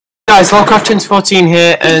Guys, Warcraft 2014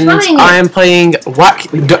 here, and I am playing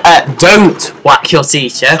Don't Whack Your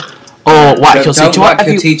Teacher, or Whack Your Teacher. Don't whack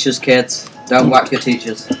your teachers, kids. Don't whack your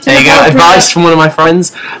teachers. There you go, advice from one of my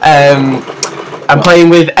friends. I'm playing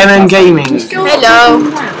with MM Gaming. Hello.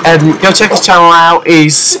 Go check his channel out.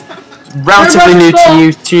 He's relatively new to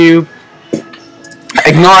YouTube.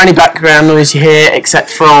 Ignore any background noise you hear, except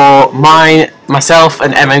for myself,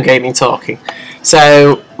 and MM Gaming talking.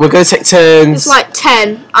 So we're going to take turns. There's like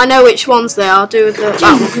 10. I know which ones they are. I'll do that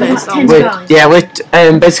one first.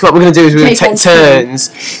 Basically what we're going to do is we're going to take turns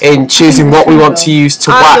in choosing what we want to use to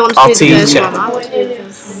whack our teacher.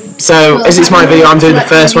 So as it's my video, I'm doing the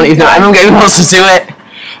first one, even though MM Gaming wants to do it.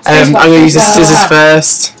 I'm going to use the scissors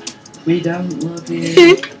first. We don't love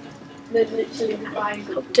you.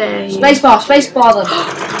 Spacebar them.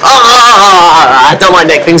 I don't like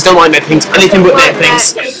neck things, anything but neck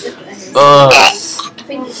things. Okay.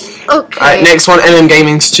 Alright, next one, MM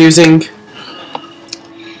Gaming's choosing.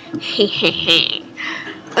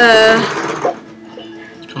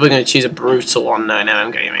 Probably going to choose a brutal one, no,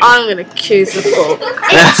 MM Gaming. I'm going to choose the book.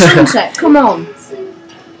 Sunset, come on.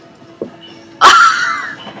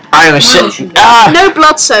 I am a shit. No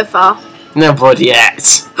blood so far. No blood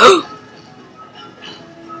yet.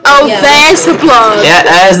 Oh, Yeah. there's the blood. Yeah,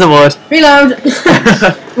 there's the blood. Reload.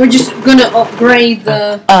 We're just gonna upgrade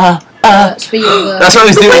the speed of the... That's what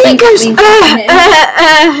he's doing. He goes,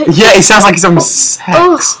 Yeah, he sounds like he's on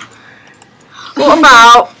sex. What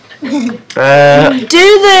about do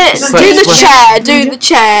the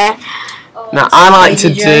chair? Now I like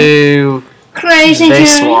to do Crazy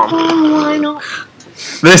this Joe. one. Oh, why not?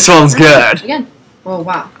 This one's good. Again. Oh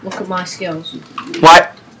wow, look at my skills. Why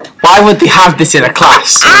would they have this in a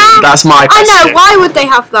class? That's my question. I know, why would they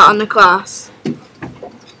have that in the class?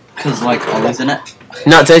 Because, like, Ollie's in it.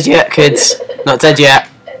 Not dead yet, kids. Not dead yet.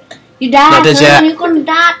 You died, Not dead son. yet. You're gonna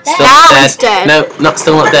die. Still Now not he's dead. No,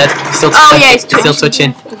 still not dead. He's still Oh, twitching. yeah, he's He's still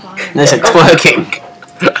twitching. Listen, it's working.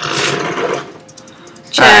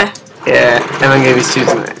 Chair. Yeah, Emma gave his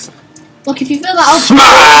choosing the next one. Look, if you feel that out,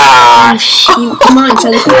 Smash! you mind, so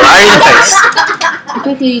Right in the face.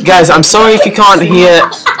 quickly. Guys, I'm sorry if you can't hear.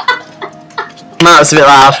 That's a bit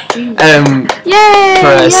loud. Yay! For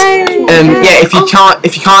us. Yay! Yeah, if you can't.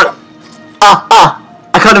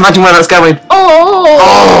 I can't imagine where that's going.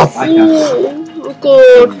 Oh! I can. Oh,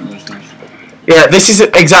 God. Yeah, this is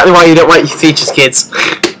exactly why you don't whack your teachers, kids.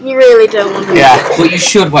 You really don't want to. Yeah. But you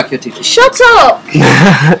should whack your teachers. Shut up!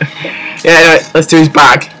 Yeah, anyway, let's do his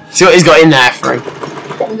bag. See what he's got in there for him.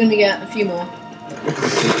 We're gonna get a few more.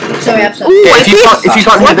 So we have some. Ooh, Yeah, if what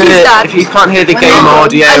you can't hear the game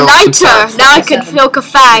audio. a lighter! Now I can feel a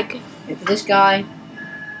fag. Wait for this guy.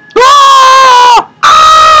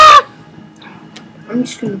 I'm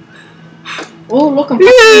just gonna. Oh look, I'm. Nope.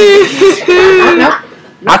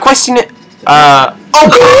 I question it. Oh!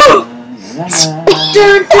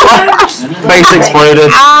 Face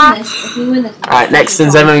exploded. If we win this. Alright, next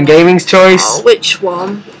is MM Gaming's choice. Oh, which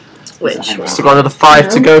one? Which one? Still got another 5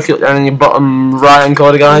 to go if you look down in your bottom right hand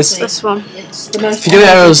corner, guys. This one. It's the most. If you do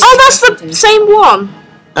arrows. Oh, that's the same one.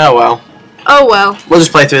 Oh well. Oh well. We'll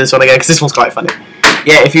just play through this one again because this one's quite funny.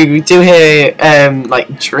 Yeah, if you do hear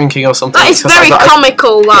like drinking or something. That is it's 'cause very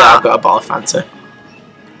comical, Yeah, I've that. got a bottle of Fanta.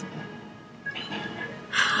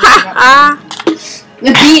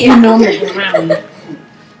 They're beating on the ground.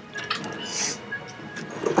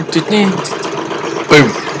 Boom.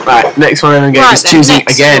 Right, next one MM Gaming Right, is then, choosing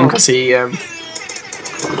next again one. because he I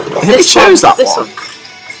think he chose that This one.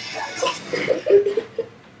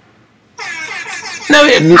 No, he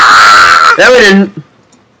didn't. No, he didn't.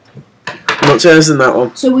 I'm not choosing that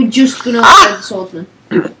one. So we're just gonna play the swordsman.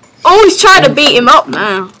 Oh, he's trying to beat him up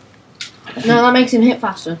now. No, that makes him hit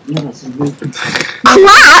faster. No, that's a movement.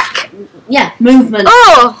 Crack! Yeah, movement.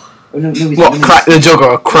 Oh! Oh, no, he's What, not. crack the jug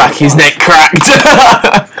or crack his neck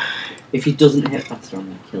cracked? If he doesn't hit faster, I'm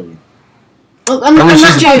gonna kill you. Look, I'm gonna not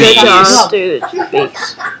choose doing bees. it as well. Do the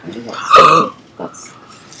beast.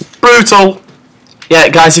 Brutal. Yeah,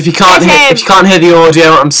 guys, if you can't hear the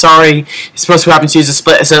audio, I'm sorry. It's supposed to be having to use a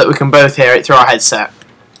splitter so that we can both hear it through our headset.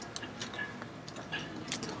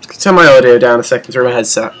 Turn my audio down a second through my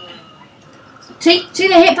headset. See,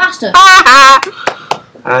 they hit faster.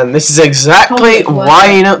 And this is exactly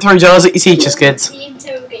why you don't throw jars at your teachers, kids.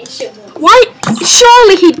 Why?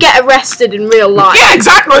 Surely he'd get arrested in real life. Yeah,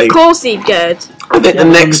 exactly. Of course he'd get. I think the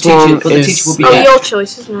next one is. Oh, your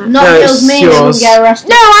choice, isn't it? Not No, kills it's me and yours. get arrested.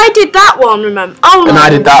 No, I did that one, remember? Oh, no. And I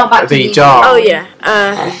did Not back that to the the- jar. Oh, yeah.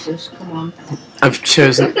 Jesus, come on. I've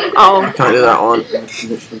chosen. Oh. I can't do that one.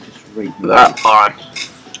 Literally just rape me. That one.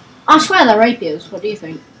 I swear they're rapiers. What do you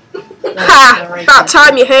think? Ha! That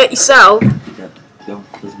time you hurt yourself.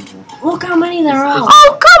 Look how many there are.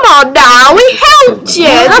 Oh, come on now. We helped you.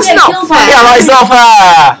 That's Yeah, not kill fair. Yeah, that's not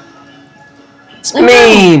fair. It's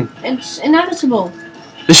mean. It's inevitable.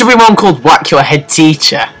 There should be one called Whack Your Head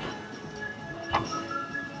Teacher.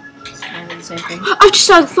 Same thing. I've just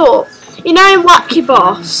had a thought. You know in Wacky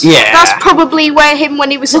Boss? Yeah. That's probably where him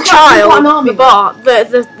when he was Look a at- look what an child. army The bar.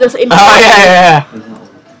 The Oh yeah.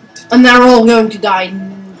 And they're all going to die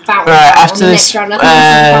in battle. Right, on after the this, next round. I think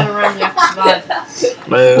it's the final round we have to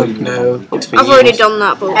survive. No. It's I've already done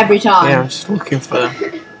that, but Every time. Yeah, I'm just looking for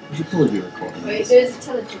You should probably be recording.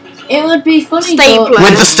 It would be funny Stapler.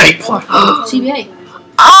 with the stapler. TBA.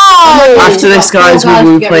 oh, After this, guys, we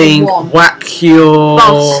will be playing Whack Your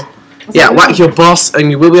Boss. Yeah, Whack Your Boss,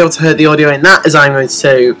 and you will be able to hear the audio in that as I'm going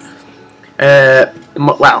to.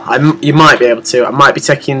 You might be able to. I might be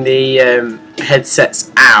taking the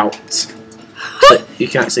headsets out so you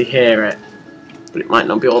can actually hear it, but it might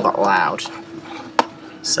not be all that loud.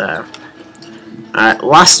 So,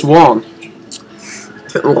 last one. I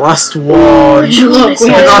think the last one. Look, we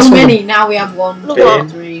the had last so one- many. Now we have 1, 2, What?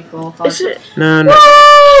 3, 4, 5. Is it? No.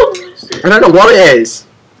 Whoa! I don't know what it is.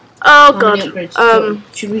 Oh How god. many upgrades?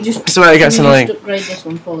 Should we just? That's the way it gets should we annoying. just upgrade this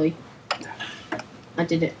one fully? I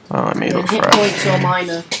did it. Oh, let me And then look hit for points or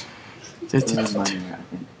minor.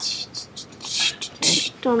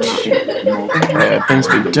 Done that. it. Things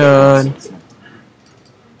be done.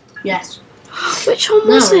 Yes. Which one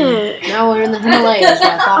was it? Now we're in the Himalayas.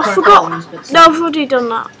 Where Far Cry forgot. Colonies, but No, I've already done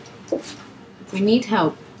that. if we need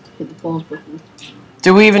help, hit the pause button.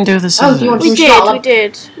 Do we even do this? Oh, do you want to We restart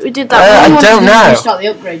did. that? We did I that. We wanted don't to know. Restart the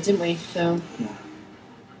upgrades, didn't we? So.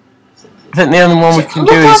 I think the only one we can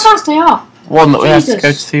Look do how is fast they are. one that we have to go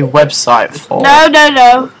Jesus. to the website for.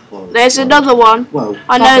 No. There's another one. Whoa.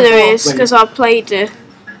 I know there is because I played it,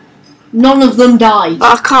 None of them died.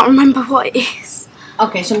 but I can't remember what it is.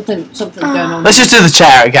 Okay, something's going on. Let's just do the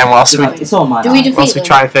chair again whilst we It's all mine. Do we eye. defeat whilst we them?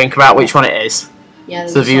 try and think about which one it is. Yeah,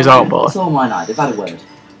 So the viewers some- aren't bored. It's all mine. Eye. They've had a word.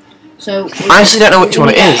 So I actually don't know which one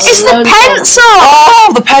it is. It's the pencil.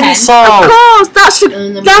 Oh, the pencil! Of course, that's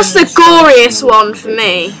And then the we can goriest one for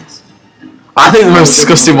me. I think the most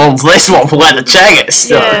disgusting one's this one for where the chair gets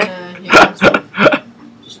stuck.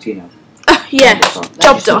 Just you know. Yeah,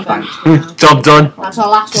 job done. Thanks. Job done. That's our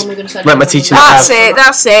last one we're going to send. Let my teacher That's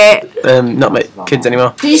it. Not my kids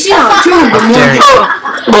anymore. Did you see that?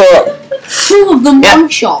 Two of them one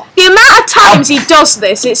shot. The amount of times he does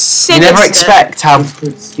this, it's You sinister. never expect how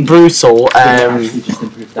brutal. What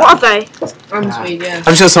are they? And speed, yeah.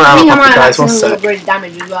 I'm just gonna I think I have a might guys. have One sec. upgraded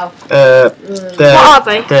damage as well. The What are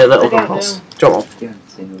they? the little I don't gumballs. know. Don't worry.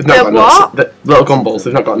 They've not They're got nuts. what? The little gumballs.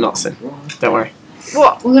 They've not got nuts in. Don't worry.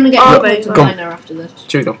 What? We're going to get Are up they? to Gum. minor after this.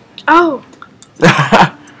 Chew them. Oh.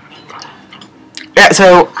 Yeah.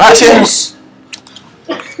 So actually,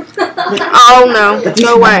 Oh no.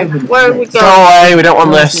 Go away. Where are we go going? away. We don't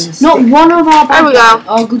want this. Not one of our bad There we go. guys.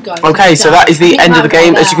 Oh, good guys. Okay, so that is the end of the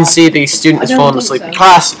game. As you can see, the student has fallen asleep in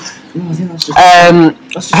class. I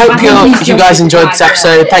hope you guys enjoyed this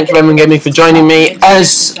episode. Thank you, MN Gaming, for joining me.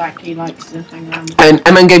 And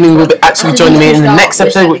MN Gaming will be actually joining me in the next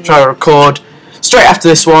episode, which I record straight after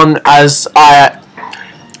this one. As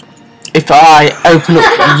if I open up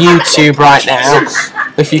YouTube right now,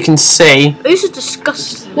 if you can see, This is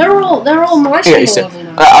disgusting. They're all nice. yeah, you see,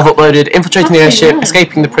 I've uploaded Infiltrating the Airship,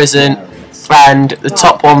 Escaping the Prison, and the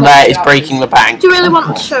top one there is Breaking the Bank. Do you really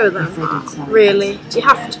want to show them? Really? Do you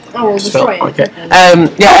have to? Oh, we'll Felt destroy like it. it. Yeah.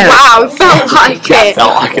 Anyway. Wow, it felt like Yeah, it.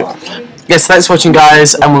 felt like it. Yes, thanks for watching,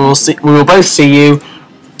 guys, and we will both see you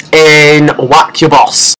in Whack Your Boss.